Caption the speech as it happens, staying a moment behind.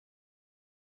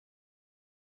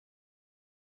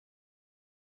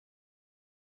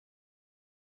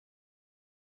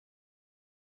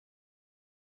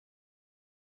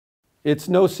It's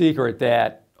no secret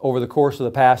that over the course of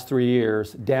the past 3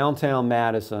 years, downtown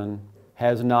Madison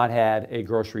has not had a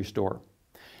grocery store.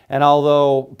 And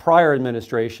although prior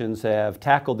administrations have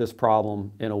tackled this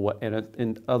problem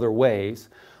in other ways,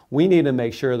 we need to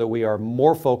make sure that we are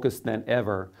more focused than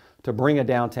ever to bring a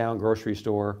downtown grocery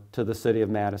store to the city of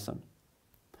Madison.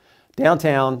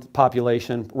 Downtown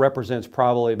population represents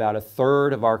probably about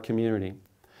 1/3 of our community.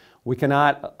 We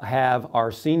cannot have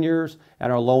our seniors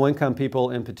and our low-income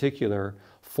people in particular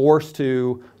forced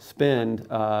to spend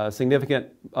significant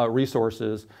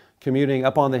resources commuting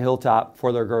up on the hilltop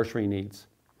for their grocery needs.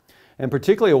 And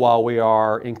particularly while we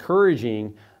are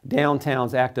encouraging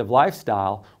downtown's active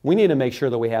lifestyle, we need to make sure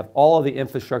that we have all of the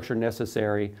infrastructure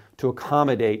necessary to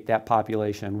accommodate that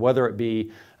population, whether it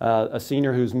be a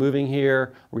senior who's moving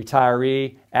here,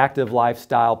 retiree, active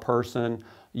lifestyle person,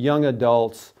 young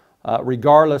adults,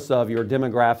 regardless of your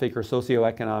demographic or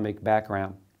socioeconomic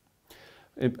background.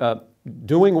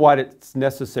 Doing what it's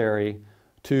necessary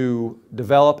to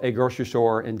develop a grocery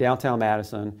store in downtown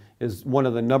Madison is one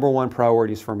of the #1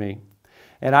 priorities for me.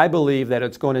 And I believe that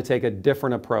it's going to take a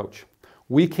different approach.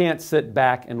 We can't sit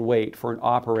back and wait for an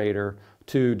operator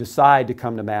to decide to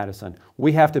come to Madison.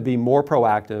 We have to be more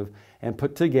proactive and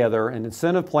put together an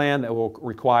incentive plan that will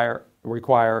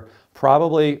require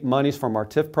probably monies from our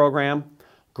TIF program,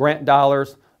 grant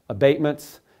dollars,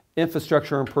 abatements,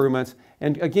 infrastructure improvements,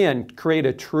 and again, create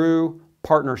a true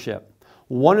partnership.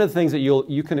 One of the things that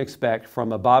you can expect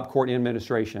from a Bob Courtney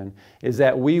administration is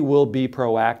that we will be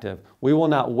proactive. We will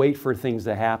not wait for things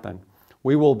to happen.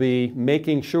 We will be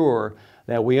making sure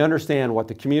that we understand what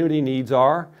the community needs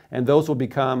are, and those will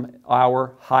become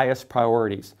our highest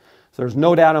priorities. So there's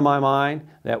no doubt in my mind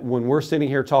that when we're sitting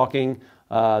here talking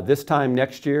this time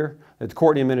next year, that the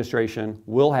Courtney administration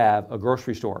will have a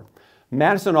grocery store.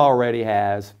 Madison already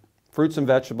has fruits and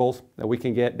vegetables that we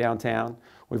can get downtown.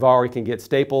 We've already can get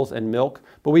staples and milk,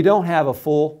 but we don't have a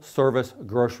full service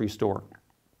grocery store.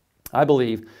 I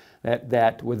believe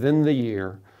that within the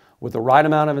year, with the right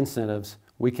amount of incentives,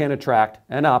 we can attract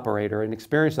an operator, an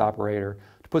experienced operator,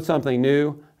 to put something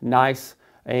new, nice,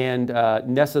 and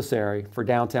necessary for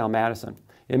downtown Madison.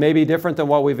 It may be different than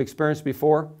what we've experienced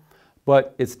before,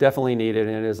 but it's definitely needed,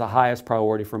 and it is the highest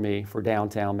priority for me for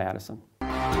downtown Madison.